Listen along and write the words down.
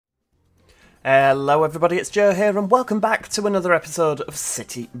Hello everybody, it's Joe here and welcome back to another episode of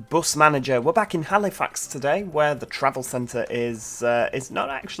City Bus Manager. We're back in Halifax today where the travel centre is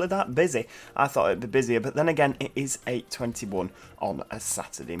not actually that busy. I thought it'd be busier, but then again it is 8:21 on a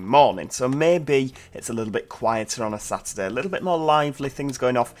Saturday morning, so maybe it's a little bit quieter on a Saturday, a little bit more lively things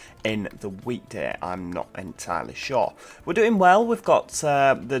going off in the weekday. I'm not entirely sure. We're doing well. We've got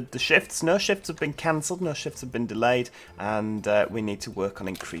the shifts. No shifts have been cancelled, no shifts have been delayed, and we need to work on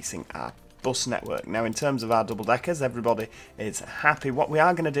increasing our bus network. Now, in terms of our double-deckers, everybody is happy. What we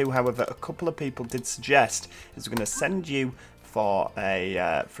are going to do, however, a couple of people did suggest, is we're going to send you for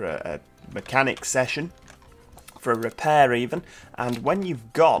a mechanic session, for a repair even, and when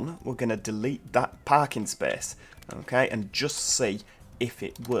you've gone, we're going to delete that parking space, okay, and just see if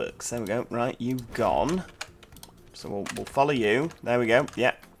it works. There we go. Right, you've gone. So we'll follow you. There we go.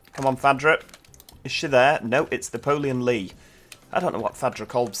 Yeah. Come on, Fadra. Is she there? No, it's Napoleon Lee. I don't know what Fadra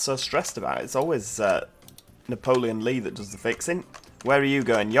Colb's so stressed about. It's always Napoleon Lee that does the fixing. Where are you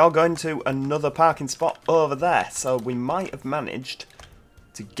going? You're going to another parking spot over there. So we might have managed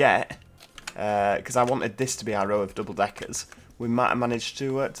to get, because I wanted this to be our row of double-deckers, we might have managed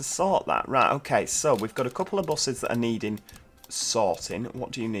to sort that. Right, okay, so we've got a couple of buses that are needing sorting.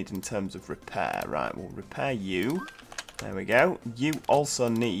 What do you need in terms of repair? Right, we'll repair you. There we go. You also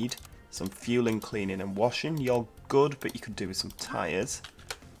need some fueling, cleaning and washing. You're good, but you could do with some tyres.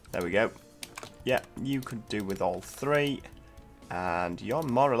 There we go. Yeah, you could do with all three. And you're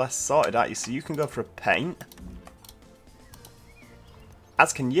more or less sorted, aren't you? So you can go for a paint.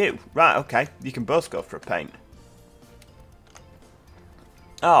 As can you. Right, okay. You can both go for a paint.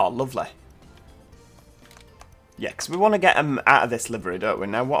 Oh, lovely. Yeah, because we want to get them out of this livery, don't we?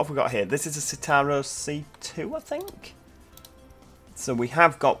 Now, what have we got here? This is a Citaro C2, I think? So we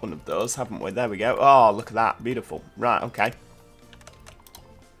have got one of those, haven't we? There we go. Oh, look at that. Beautiful. Right, okay.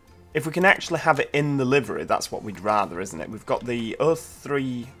 If we can actually have it in the livery, that's what we'd rather, isn't it? We've got the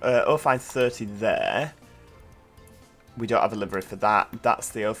 0530 there. We don't have a livery for that. That's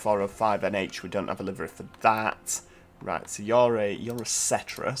the 0405NH. We don't have a livery for that. Right, so you're a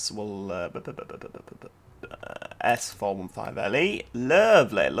Cetra. So we'll... S415LE.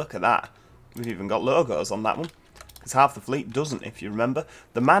 Lovely. Look at that. We've even got logos on that one. Because half the fleet doesn't, if you remember.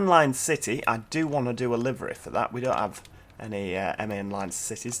 The Manline City, I do want to do a livery for that. We don't have any mainline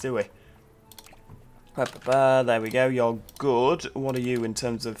cities, do we? There we go, you're good. What are you in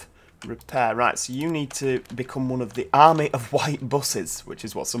terms of repair? Right, so you need to become one of the army of white buses, which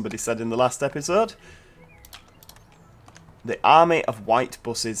is what somebody said in the last episode. The army of white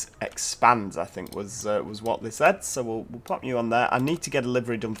buses expands, I think, was what they said. So we'll pop you on there. I need to get a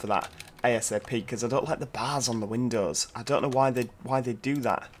livery done for that ASAP because I don't like the bars on the windows. I don't know why they do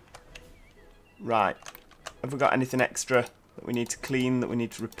that. Right. Have we got anything extra that we need to clean, that we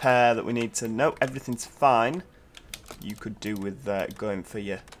need to repair, that we need to... No, everything's fine. You could do with going for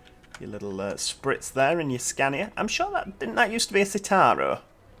your little spritz there and your Scania. I'm sure didn't that used to be a Citaro?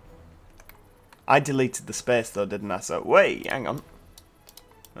 I deleted the space though, didn't I? So, wait, hang on.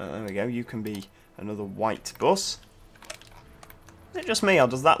 There we go. You can be another white bus. Is it just me, or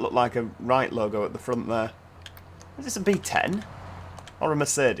does that look like a right logo at the front there? Is this a B10? Or a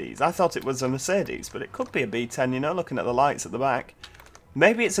Mercedes? I thought it was a Mercedes, but it could be a B10, you know, looking at the lights at the back.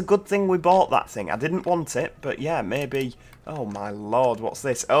 Maybe it's a good thing we bought that thing. I didn't want it, but yeah, maybe... Oh my lord, what's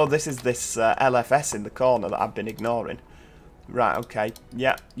this? Oh, this is this LFS in the corner that I've been ignoring. Right, okay.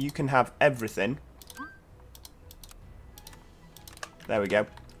 Yeah, you can have everything. There we go.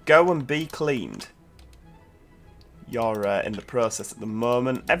 Go and be cleaned. You're in the process at the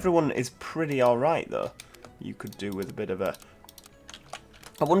moment. Everyone is pretty alright, though. You could do with a bit of a...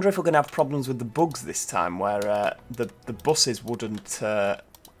 I wonder if we're going to have problems with the bugs this time, where the buses wouldn't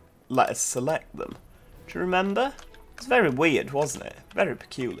let us select them. Do you remember? It's very weird, wasn't it? Very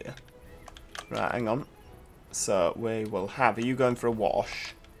peculiar. Right, hang on. So, we will have... Are you going for a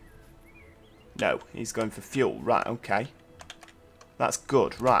wash? No, he's going for fuel. Right, okay. That's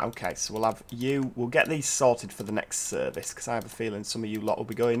good. Right, okay. So we'll have you... We'll get these sorted for the next service, because I have a feeling some of you lot will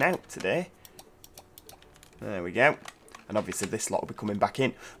be going out today. There we go. And obviously this lot will be coming back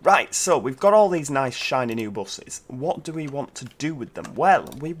in. Right, so we've got all these nice shiny new buses. What do we want to do with them? Well,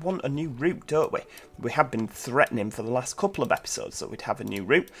 we want a new route, don't we? We have been threatening for the last couple of episodes that we'd have a new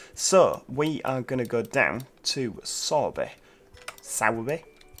route. So we are going to go down to Sowerby. Sowerby?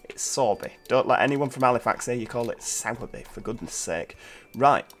 It's Sowerby. Don't let anyone from Halifax hear you call it Sowerby, for goodness sake.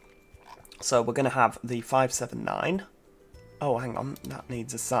 Right, so we're going to have the 579. Oh, hang on, that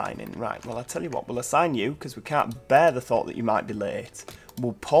needs assigning. Right, well, I'll tell you what, we'll assign you, because we can't bear the thought that you might be late.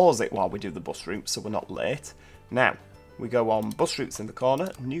 We'll pause it while we do the bus route, so we're not late. Now, We go on bus routes in the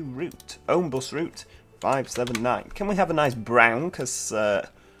corner. New route. Own bus route 579. Can we have a nice brown? Because, oh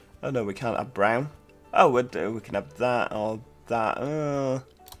no, we can't have brown. Oh, we can have that or that.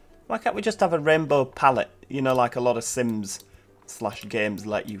 Why can't we just have a rainbow palette? You know, like a lot of Sims / games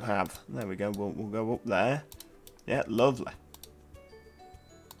let you have. There we go. We'll go up there. Yeah, lovely.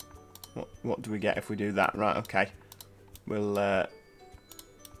 What do we get if we do that? Right, okay. We'll,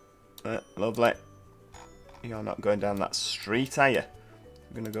 lovely. You're not going down that street, are you?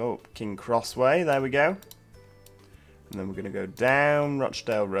 We're going to go up King Cross Way. There we go. And then we're going to go down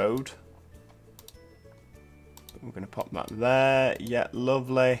Rochdale Road. We're going to pop that there. Yeah,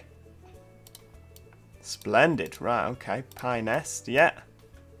 lovely. Splendid. Right, okay. Pie Nest, yeah.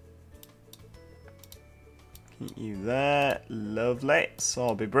 Keep you there. Lovely.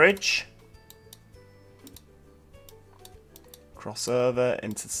 Sowerby Bridge. Cross over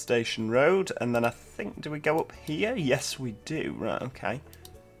into Station Road. And then I think, do we go up here? Yes, we do. Right, okay.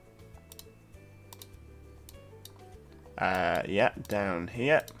 Yeah, down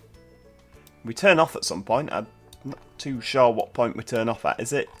here. We turn off at some point. I'm not too sure what point we turn off at.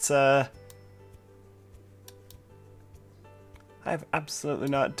 Is it, I have absolutely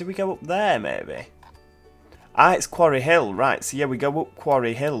no... Do we go up there, maybe? Ah, it's Quarry Hill. Right, so yeah, we go up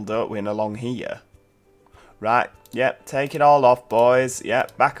Quarry Hill, don't we, and along here. Right, yep, take it all off, boys.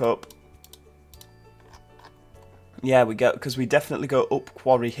 Yep, back up. Yeah, we go, because we definitely go up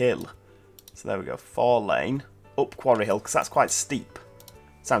Quarry Hill. So there we go, 4-lane, up Quarry Hill, because that's quite steep.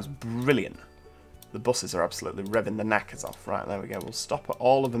 Sounds brilliant. The buses are absolutely revving the knackers off. Right, there we go. We'll stop at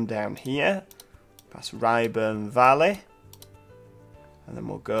all of them down here. Past Ryburn Valley. And then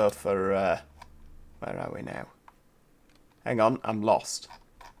we'll go for... where are we now? Hang on, I'm lost.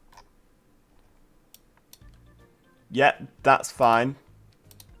 Yeah, that's fine.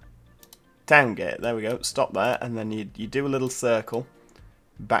 Towngate, there we go. Stop there, and then you do a little circle.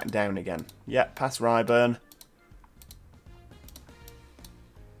 Back down again. Yeah, past Ryburn.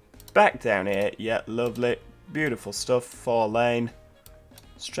 Back down here. Yeah, lovely. Beautiful stuff. 4-lane.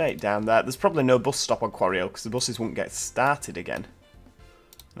 Straight down there. There's probably no bus stop on Quarry Hill because the buses won't get started again.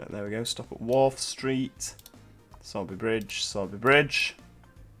 Right, there we go. Stop at Wharf Street. Sowerby Bridge. Sowerby Bridge.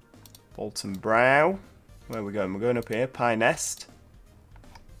 Bolton Brow. Where are we going? We're going up here. Pie Nest.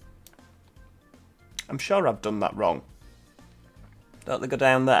 I'm sure I've done that wrong. Don't they go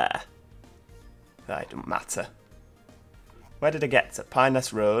down there? Ah, it doesn't matter. Where did I get to? Pie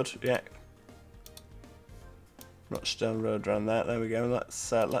Nest Road. Yeah. Rochdale Road around there. There we go.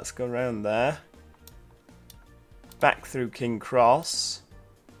 Let's go around there. Back through King Cross.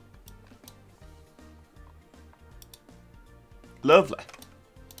 Lovely.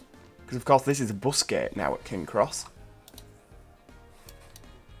 Because of course this is a bus gate now at King Cross.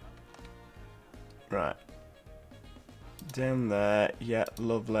 Right. Down there. Yeah,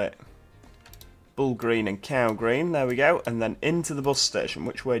 lovely. Bull Green and Cow Green. There we go. And then into the bus station.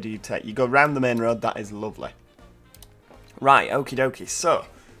 Which way do you take? You go round the main road. That is lovely. Right, okie dokie. So,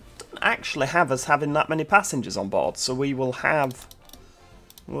 don't actually have us having that many passengers on board. So we will have...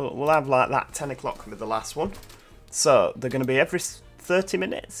 We'll have like that 10 o'clock with the last one. So, they're going to be every 30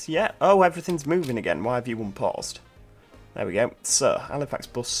 minutes. Yeah. Oh, everything's moving again. Why have you unpaused? There we go. So, Halifax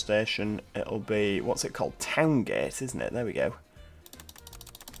bus station. It'll be... What's it called? Towngate, isn't it? There we go.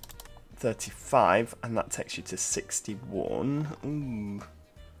 35. And that takes you to 61. Ooh.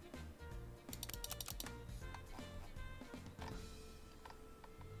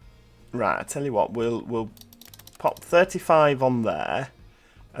 Right, I tell you what, we'll pop 35 on there,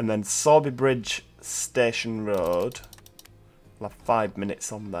 and then Sowerby Bridge Station Road. We'll have 5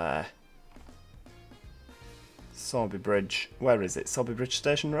 minutes on there. Sowerby Bridge, where is it? Sowerby Bridge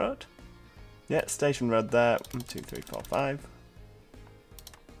Station Road? Yeah, Station Road there. 1, 2, 3, 4, 5.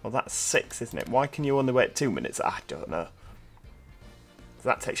 Well, that's 6, isn't it? Why can you only wait 2 minutes? I don't know. So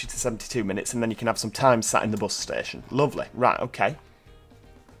that takes you to 72 minutes, and then you can have some time sat in the bus station. Lovely. Right, okay.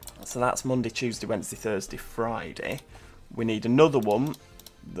 So that's Monday, Tuesday, Wednesday, Thursday, Friday. We need another one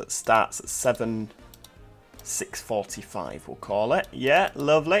that starts at 6:45, we'll call it. Yeah,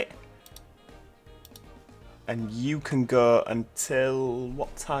 lovely. And you can go until,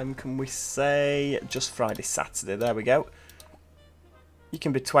 what time can we say? Just Friday, Saturday, there we go. You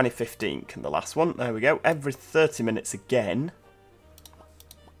can be 20:15, can the last one. There we go. Every 30 minutes again.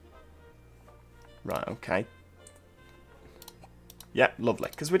 Right, okay. Yeah, lovely.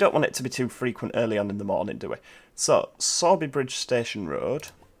 Because we don't want it to be too frequent early on in the morning, do we? So, Sowerby Bridge Station Road.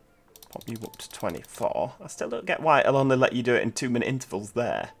 Pop you up to 24. I still don't get why it'll only let you do it in 2-minute intervals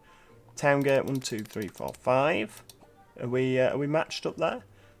there. Towngate, 1, 2, 3, 4, 5. Are we matched up there?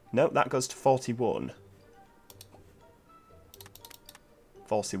 No, that goes to 41.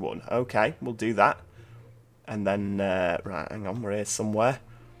 41. Okay, we'll do that. And then, right, hang on, we're here somewhere.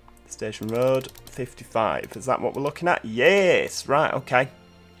 Station Road, 55. Is that what we're looking at? Yes! Right, okay.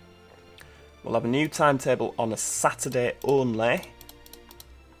 We'll have a new timetable on a Saturday only.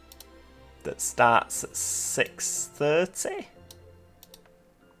 That starts at 6:30.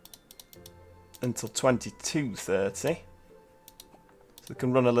 Until 22:30. So we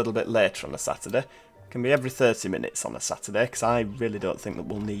can run a little bit later on a Saturday. It can be every 30 minutes on a Saturday, because I really don't think that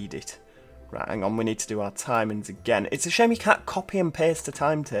we'll need it. Right, hang on, we need to do our timings again. It's a shame you can't copy and paste a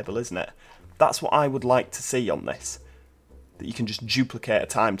timetable, isn't it? That's what I would like to see on this. That you can just duplicate a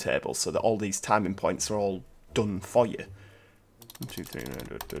timetable so that all these timing points are all done for you. 1, 2,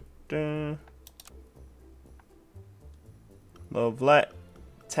 3, Lovely.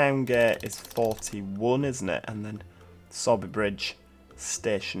 Towngate is 41, isn't it? And then Sowerby Bridge,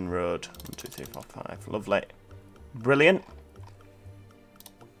 Station Road, 1, 2, 3, 4, 5. Lovely. Brilliant.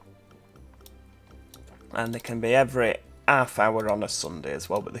 And they can be every half hour on a Sunday as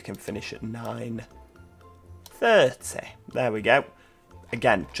well, but they can finish at 9:30. There we go.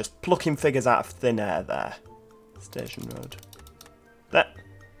 Again, just plucking figures out of thin air there. Station Road. There.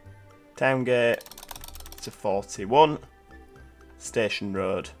 Towngate to 41. Station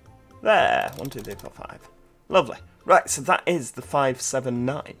Road. There. 1, 2, 3, 4, 5. Lovely. Right, so that is the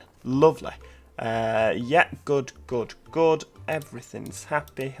 579. Lovely. Yeah, good, good, good. Everything's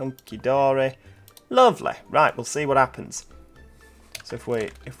happy, hunky-dory. Lovely. Right, we'll see what happens. So if we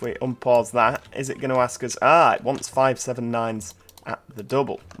unpause that, is it going to ask us? Ah, it wants 579s at the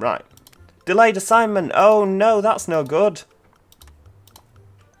double. Right. Delayed assignment. Oh no, that's no good.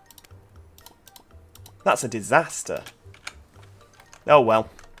 That's a disaster. Oh well.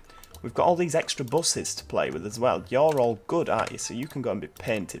 We've got all these extra buses to play with as well. You're all good, aren't you? So you can go and be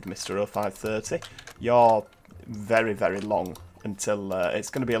painted, Mr. 0530. You're very, very long until... it's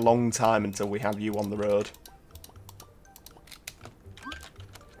going to be a long time until we have you on the road.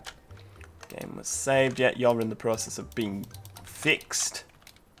 Game was saved yet. You're in the process of being fixed.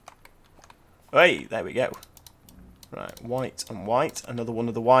 Hey, there we go. Right, white and white. Another one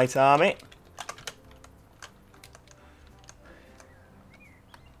of the white army.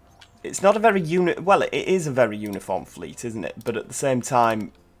 It's not a very well, it is a very uniform fleet, isn't it? But at the same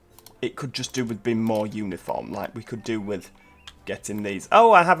time, it could just do with being more uniform, like we could do with getting these.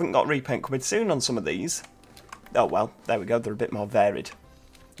 Oh, I haven't got repaint coming soon on some of these. Oh well, there we go. They're a bit more varied.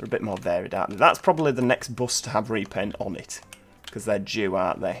 They're a bit more varied, aren't they? That's probably the next bus to have repaint on it, because they're due,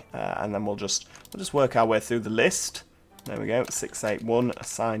 aren't they? And then we'll just work our way through the list. There we go. 681.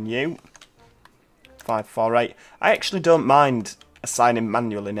 Assign you. 548. I actually don't mind assigning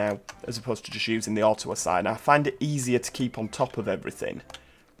manually now, as opposed to just using the auto assign. I find it easier to keep on top of everything.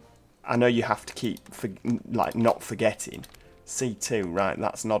 I know you have to keep, like, not forgetting. C2, right,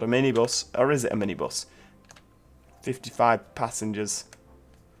 that's not a minibus, or is it a minibus? 55 passengers.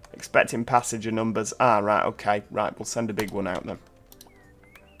 Expecting passenger numbers. Ah, right, okay, right, we'll send a big one out then.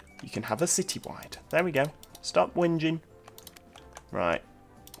 You can have a citywide. There we go. Stop whinging. Right.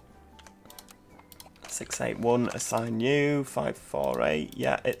 681, assign you. 548,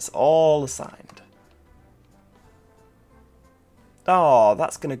 yeah, it's all assigned. Oh,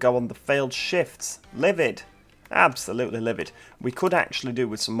 that's going to go on the failed shifts. Livid. Absolutely livid. We could actually do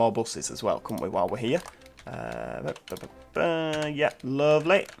with some more buses as well, couldn't we, while we're here? Yeah,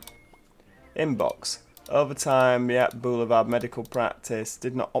 lovely. Inbox. Overtime, yeah, Boulevard Medical Practice.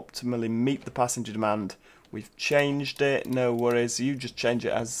 Did not optimally meet the passenger demand. We've changed it, no worries. You just change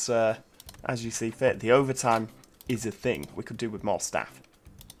it as you see fit. The overtime is a thing. We could do with more staff.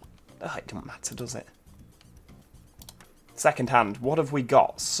 Oh, it doesn't matter, does it? Second hand, what have we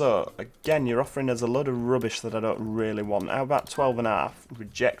got? So, again, you're offering us a load of rubbish that I don't really want. How about 12.5?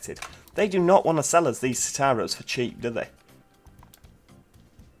 Rejected. They do not want to sell us these Citaros for cheap, do they?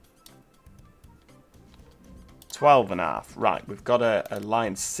 12.5. Right, we've got a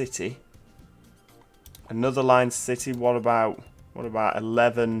Lion City. Another Lion City. What about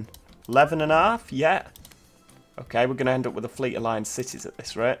 11? 11.5? Yeah. Okay, we're going to end up with a fleet of Lion Cities at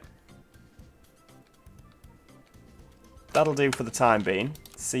this rate. That'll do for the time being.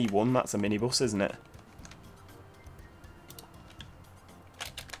 C1, that's a minibus, isn't it?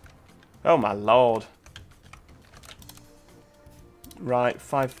 Oh my lord. Right,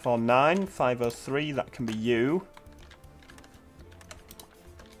 549, 503, that can be you.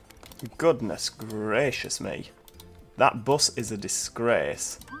 Goodness gracious me. That bus is a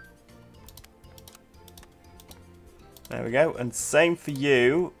disgrace. There we go, and same for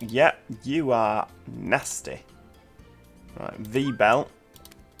you. Yep, you are nasty. Right, V-belt.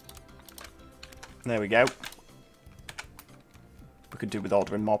 There we go. could do with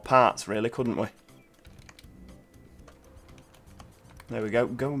ordering more parts, really, couldn't we? There we go.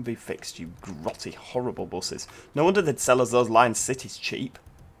 Go and be fixed, you grotty, horrible buses. No wonder they'd sell us those Lion Cities cheap.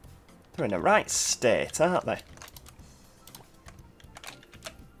 They're in a right state, aren't they?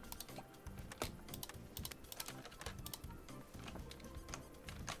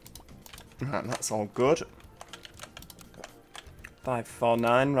 Right, that's all good.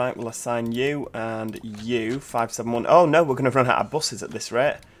 549, right, we'll assign you and you. 571. Oh no, we're going to run out of buses at this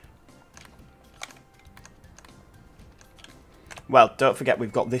rate. Well, don't forget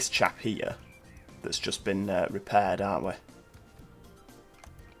we've got this chap here that's just been repaired, aren't we?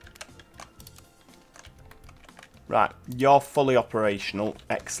 Right, you're fully operational.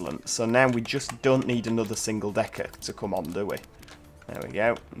 Excellent. So now we just don't need another single decker to come on, do we? There we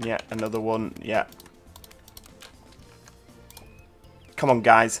go. Yeah, another one. Yeah. Come on,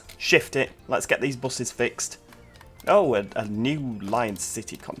 guys. Shift it. Let's get these buses fixed. Oh, a new Lion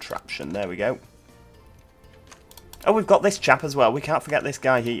City contraption. There we go. Oh, we've got this chap as well. We can't forget this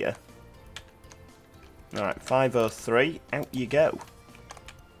guy here. Alright, 503. Out you go.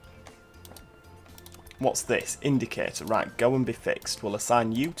 What's this? Indicator. Right, go and be fixed. We'll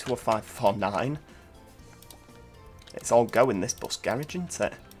assign you to a 549. It's all going, this bus garage, isn't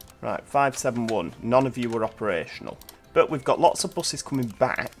it? Right, 571. None of you were operational. But we've got lots of buses coming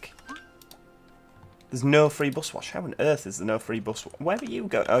back. There's no free bus wash. How on earth is there no free bus wash? Where are you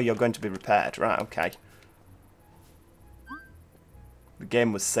going? Oh, you're going to be repaired. Right, okay. The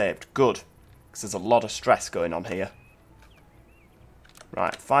game was saved. Good. Because there's a lot of stress going on here.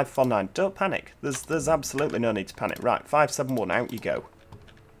 Right, 549. Don't panic. There's absolutely no need to panic. Right, 571. Out you go.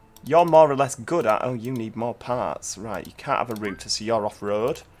 You're more or less good at... Oh, you need more parts. Right, you can't have a router, so you're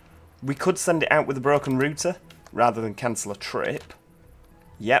off-road. We could send it out with a broken router, rather than cancel a trip.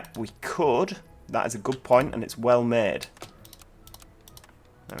 Yep, we could. That is a good point, and it's well made.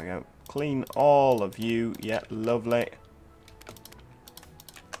 There we go. Clean all of you. Yeah, lovely.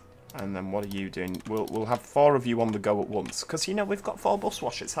 And then what are you doing? We'll have 4 of you on the go at once. Because, you know, we've got 4 bus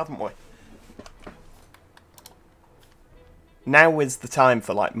washes, haven't we? Now is the time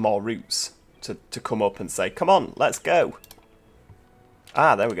for, like, more routes to come up and say, come on, let's go.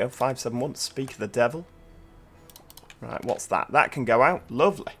 Ah, there we go, 571, speak of the devil. Right, what's that? That can go out.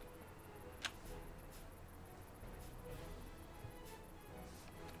 Lovely.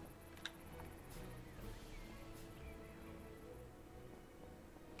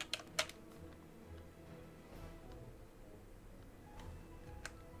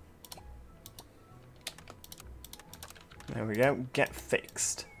 There we go. Get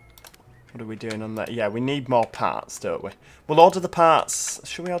fixed. What are we doing on that? Yeah, we need more parts, don't we? We'll order the parts.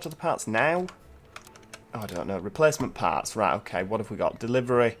 Should we order the parts now? Oh, I don't know. Replacement parts. Right, okay. What have we got?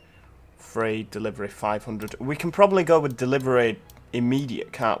 Delivery. Free. Delivery 500. We can probably go with delivery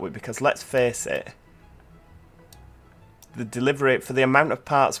immediate, can't we? Because let's face it. The delivery, for the amount of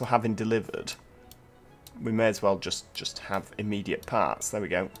parts we're having delivered, we may as well just have immediate parts. There we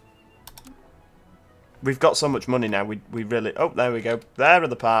go. We've got so much money now, we really... Oh, there we go. There are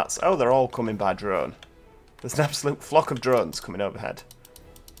the parts. Oh, they're all coming by drone. There's an absolute flock of drones coming overhead.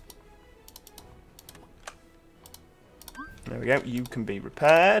 There we go. You can be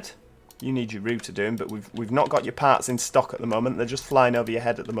repaired. You need your router doing, but we've not got your parts in stock at the moment. They're just flying over your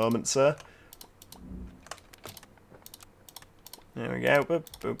head at the moment, sir. There we go. Boo,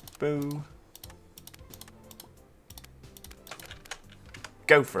 boo, boo.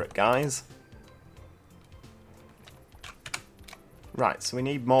 Go for it, guys. Right, so we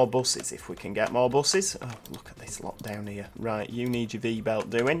need more buses if we can get more buses. Oh, look at this lot down here. Right, you need your V-belt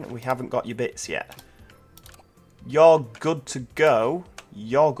doing. We haven't got your bits yet. You're good to go.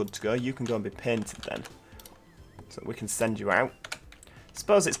 You're good to go. You can go and be painted then. So we can send you out.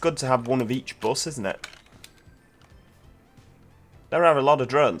 Suppose it's good to have one of each bus, isn't it? There are a lot of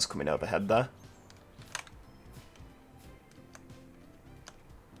drones coming overhead there.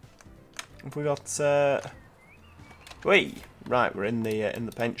 Have we got... Whee! Right, we're in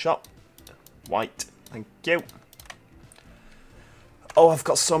the paint shop. White, thank you. Oh, I've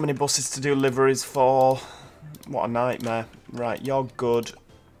got so many buses to do liveries for. What a nightmare. Right, you're good.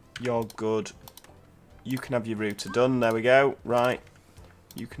 You're good. You can have your router done. There we go. Right.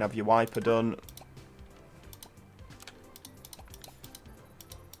 You can have your wiper done.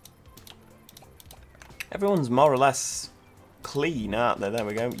 Everyone's more or less clean, aren't they? There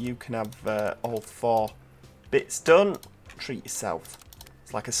we go. You can have all 4 bits done. Treat yourself.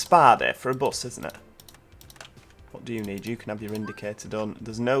 It's like a spa day for a bus, isn't it? What do you need? You can have your indicator done.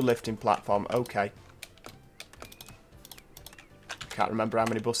 There's no lifting platform. Okay. Can't remember how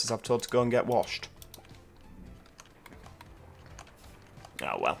many buses I've told to go and get washed.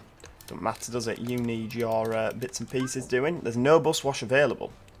 Oh well. Doesn't matter, does it? You need your bits and pieces doing. There's no bus wash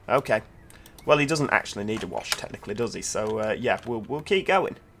available. Okay. Well, he doesn't actually need a wash, technically, does he? So, yeah, we'll keep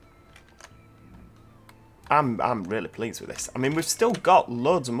going. I'm really pleased with this. I mean, we've still got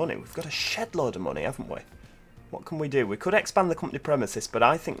loads of money. We've got a shed load of money, haven't we? What can we do? We could expand the company premises, but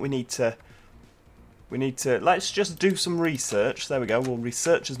I think we need to... Let's just do some research. There we go. We'll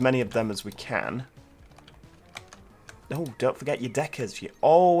research as many of them as we can. Oh, don't forget your deckers. You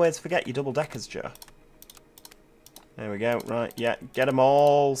always forget your double deckers, Joe. There we go. Right, yeah. Get them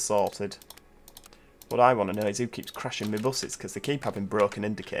all sorted. What I want to know is who keeps crashing my buses, because they keep having broken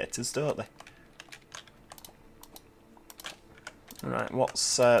indicators, don't they? Alright,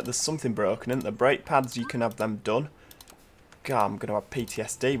 what's... there's something broken, isn't there? Brake pads, you can have them done. God, I'm going to have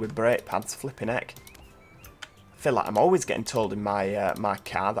PTSD with brake pads. Flipping heck. I feel like I'm always getting told in my my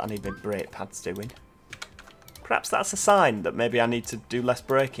car that I need my brake pads doing. Perhaps that's a sign that maybe I need to do less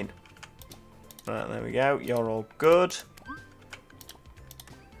braking. Right, there we go. You're all good.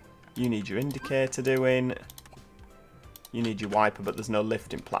 You need your indicator doing. You need your wiper, but there's no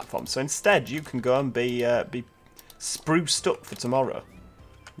lifting platform. So instead, you can go and be spruced up for tomorrow.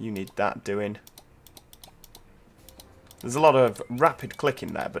 You need that doing. There's a lot of rapid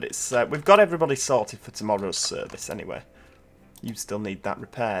clicking there, but it's we've got everybody sorted for tomorrow's service anyway. You still need that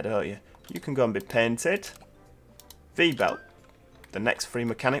repaired, don't you? You can go and be painted. V-belt. The next free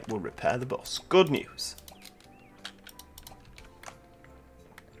mechanic will repair the bus. Good news.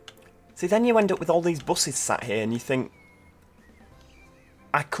 See, then you end up with all these buses sat here and you think,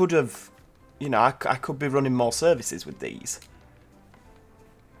 I could have, you know, I could be running more services with these.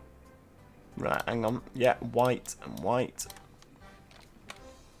 Right, hang on. Yeah, white and white.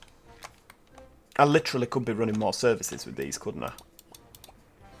 I literally could be running more services with these, couldn't I?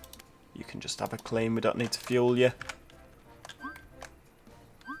 You can just have a clean. We don't need to fuel you.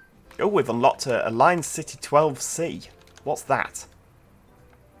 Oh, we've unlocked a Line City 12C. What's that?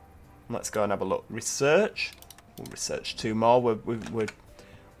 Let's go and have a look. Research. We'll research 2 more. We've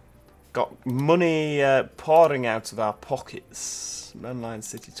got money pouring out of our pockets. Line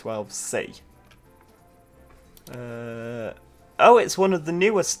City 12C. Oh, it's one of the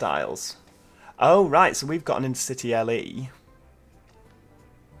newer styles. Oh, right. So we've got an Intercity LE.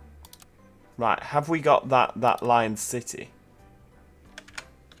 Right. Have we got that Line City?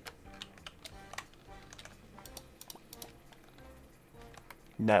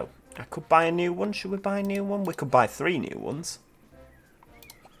 No. I could buy a new one. Should we buy a new one? We could buy 3 new ones.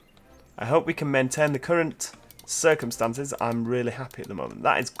 I hope we can maintain the current circumstances. I'm really happy at the moment.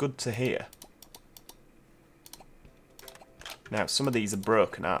 That is good to hear. Now, some of these are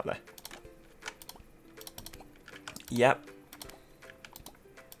broken, aren't they? Yep.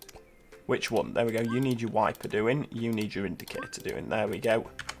 Which one? There we go. You need your wiper doing. You need your indicator doing. There we go.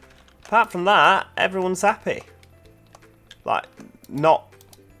 Apart from that, everyone's happy. Like, not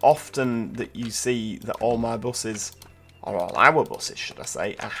often that you see that all my buses, or all our buses, should I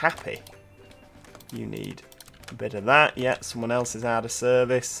say, are happy. You need a bit of that. Yeah, someone else is out of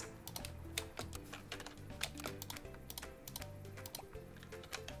service.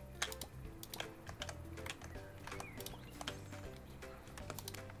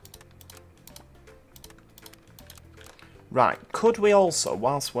 Right, could we also,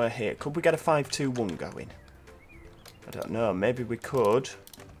 whilst we're here, could we get a 521 going? I don't know, maybe we could.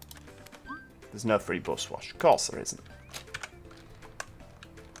 There's no free bus wash. Of course there isn't.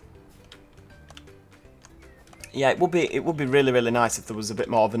 Yeah, it would be really, really nice if there was a bit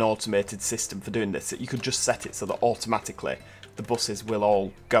more of an automated system for doing this. That you could just set it so that automatically the buses will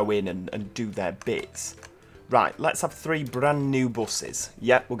all go in and do their bits. Right, let's have 3 brand new buses.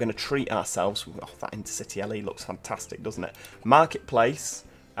 Yep, we're going to treat ourselves. Oh, that Intercity LE looks fantastic, doesn't it? Marketplace.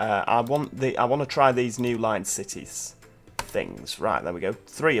 I want to try these new Line Cities things. Right, there we go.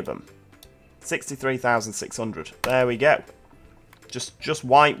 3 of them. 63,600. There we go. Just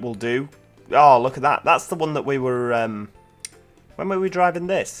white will do. Oh, look at that. That's the one that we were... when were we driving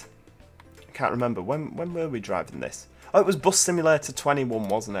this? I can't remember. When were we driving this? Oh, it was Bus Simulator 21,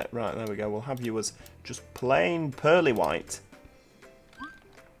 wasn't it? Right, there we go. We'll have you as just plain pearly white.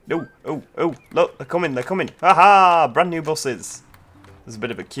 Oh, oh, oh. Look, they're coming, they're coming. Haha! Brand new buses. There's a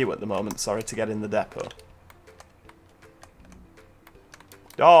bit of a queue at the moment, sorry, to get in the depot.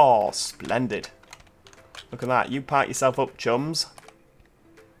 Oh, splendid. Look at that. You park yourself up, chums.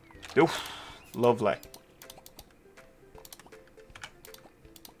 Oof, lovely.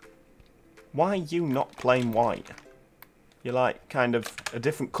 Why are you not plain white? You're like kind of a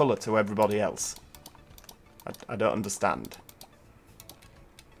different colour to everybody else. I don't understand.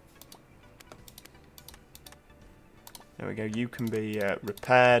 There we go. You can be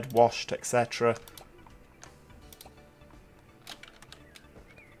repaired, washed, etc.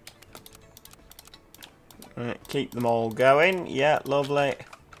 Right, keep them all going. Yeah, lovely.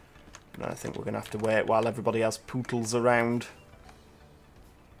 And I think we're going to have to wait while everybody else pootles around.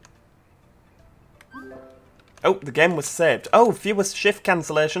 Oh, the game was saved. Oh, fewer shift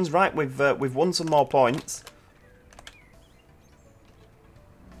cancellations. Right, we've won some more points.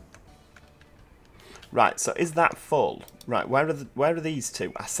 Right, so is that full? Right, where are these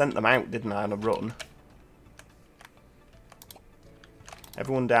two? I sent them out, didn't I, on a run?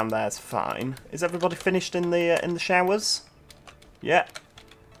 Everyone down there's fine. Is everybody finished in the showers? Yeah,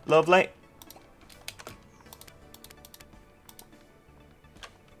 lovely.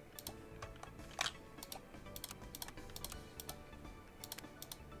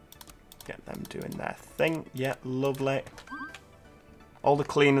 Get them doing their thing. Yeah, lovely. All the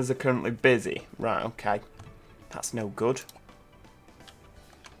cleaners are currently busy. Right, okay. That's no good.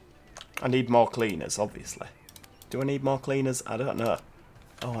 I need more cleaners, obviously. Do I need more cleaners? I don't know.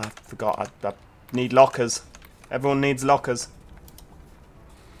 Oh, I forgot. I need lockers. Everyone needs lockers.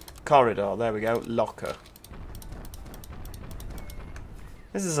 Corridor, there we go. Locker.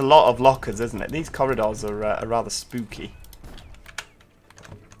 This is a lot of lockers, isn't it? These corridors are rather spooky.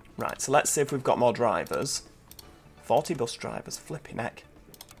 Right, so let's see if we've got more drivers. 40 bus drivers, flipping heck.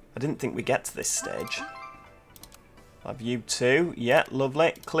 I didn't think we'd get to this stage. I'll have you two. Yeah,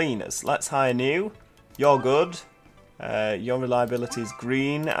 lovely. Cleaners, let's hire new. You're good. Your reliability is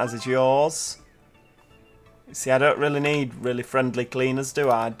green, as is yours. See, I don't really need really friendly cleaners, do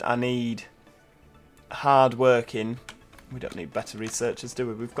I? I need hard working. We don't need better researchers, do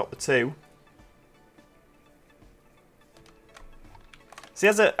we? We've got the two. See,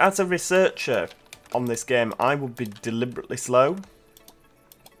 as a researcher on this game, I would be deliberately slow.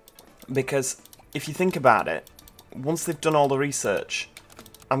 Because if you think about it, once they've done all the research,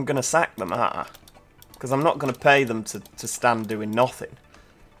 I'm going to sack them, aren't I? Because I'm not going to pay them to stand doing nothing.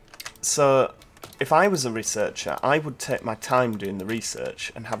 So, if I was a researcher, I would take my time doing the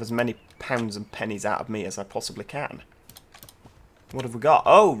research and have as many pounds and pennies out of me as I possibly can. What have we got?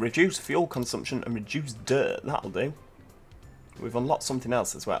 Oh, reduce fuel consumption and reduce dirt. That'll do. We've unlocked something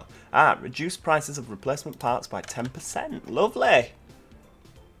else as well. Ah, reduce prices of replacement parts by 10%. Lovely.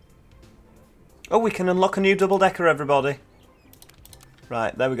 Oh, we can unlock a new double-decker, everybody.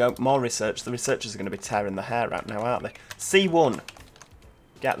 Right, there we go. More research. The researchers are going to be tearing their hair out now, aren't they? C1.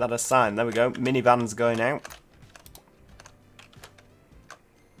 Get that assigned. There we go. Minivan's going out.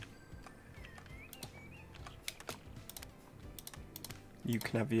 You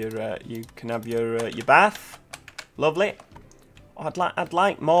can have your bath. Lovely. Oh, I'd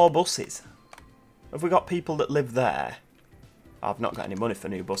like more buses. Have we got people that live there? I've not got any money for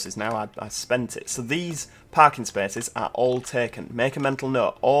new buses now. I spent it. So these parking spaces are all taken. Make a mental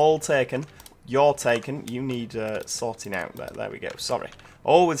note. All taken. You're taken. You need sorting out. There we go. Sorry.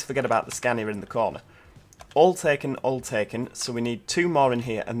 Always forget about the scanner in the corner. All taken. All taken. So we need 2 more in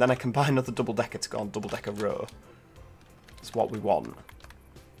here. And then I can buy another double-decker to go on double-decker row. That's what we want.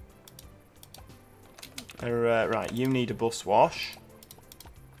 Right. You need a bus wash.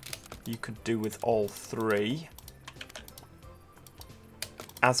 You could do with all 3.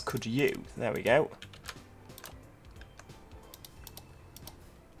 As could you. There we go.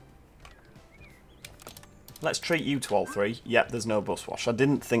 Let's treat you to all 3. Yep, there's no bus wash. I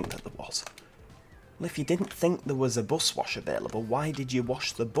didn't think that there was. Well, if you didn't think there was a bus wash available, why did you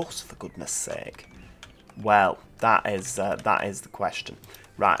wash the bus, for goodness sake? Well, that is the question.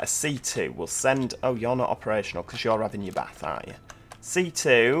 Right, a C2. We'll send... Oh, you're not operational because you're having your bath, aren't you?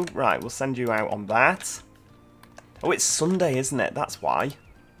 C2. Right, we'll send you out on that. Oh, it's Sunday, isn't it? That's why.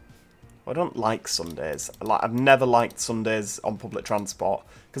 I don't like Sundays. I've never liked Sundays on public transport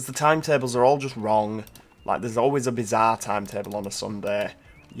because the timetables are all just wrong. Like, there's always a bizarre timetable on a Sunday.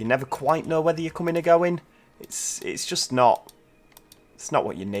 You never quite know whether you're coming or going. It's just not... It's not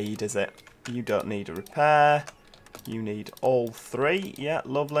what you need, is it? You don't need a repair. You need all 3. Yeah,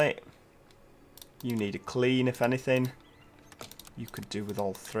 lovely. You need a clean, if anything. You could do with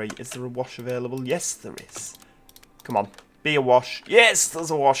all 3. Is there a wash available? Yes, there is. Come on. Be a wash. Yes, there's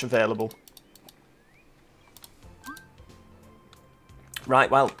a wash available.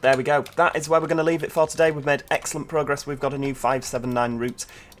 Right, well, there we go. That is where we're going to leave it for today. We've made excellent progress. We've got a new 579 route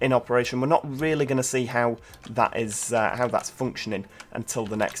in operation. We're not really going to see how that is, how that's functioning until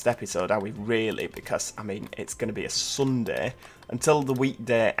the next episode, are we really? Because, I mean, it's going to be a Sunday. Until the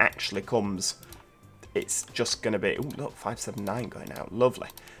weekday actually comes, it's just going to be... Oh, look, 579 going out. Lovely.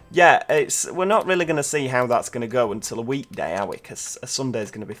 Yeah, we're not really going to see how that's going to go until a weekday, are we? Because a Sunday is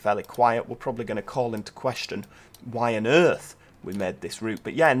going to be fairly quiet. We're probably going to call into question why on earth we made this route.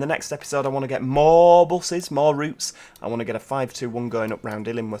 But yeah, in the next episode I want to get more buses, more routes. I want to get a 521 going up round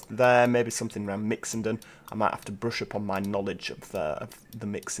Illingworth there, maybe something around Mixenden. I might have to brush up on my knowledge of the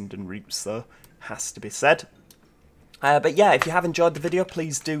Mixenden routes though, has to be said. But yeah, if you have enjoyed the video,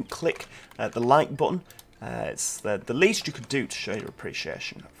 please do click the like button. It's the least you could do to show your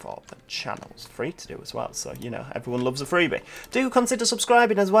appreciation for the channel. It's free to do as well, so, you know, everyone loves a freebie. Do consider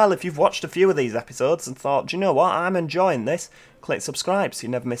subscribing as well if you've watched a few of these episodes and thought, do you know what, I'm enjoying this. Click subscribe so you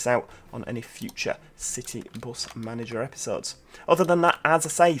never miss out on any future City Bus Manager episodes. Other than that, as I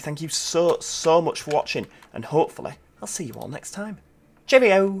say, thank you so much for watching, and hopefully I'll see you all next time.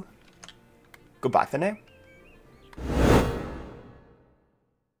 Cheerio! Goodbye for now.